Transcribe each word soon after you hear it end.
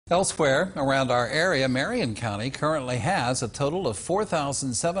Elsewhere around our area, Marion County currently has a total of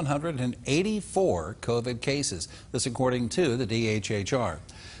 4,784 COVID cases. This according to the DHHR.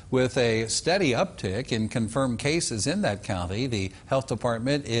 With a steady uptick in confirmed cases in that county, the health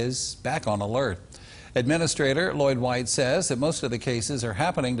department is back on alert. Administrator Lloyd White says that most of the cases are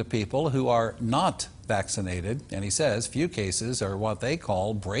happening to people who are not vaccinated, and he says few cases are what they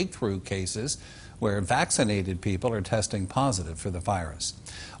call breakthrough cases, where vaccinated people are testing positive for the virus.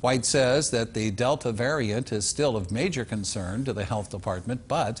 White says that the Delta variant is still of major concern to the health department,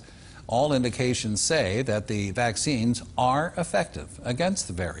 but all indications say that the vaccines are effective against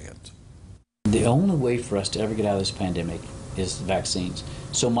the variant. The only way for us to ever get out of this pandemic is the vaccines.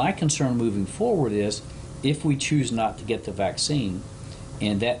 So my concern moving forward is if we choose not to get the vaccine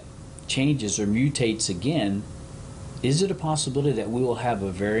and that changes or mutates again, is it a possibility that we will have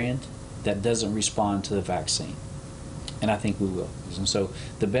a variant that doesn't respond to the vaccine? And I think we will. And so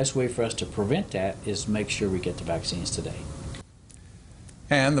the best way for us to prevent that is make sure we get the vaccines today.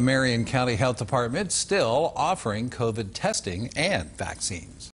 And the Marion County Health Department still offering COVID testing and vaccines.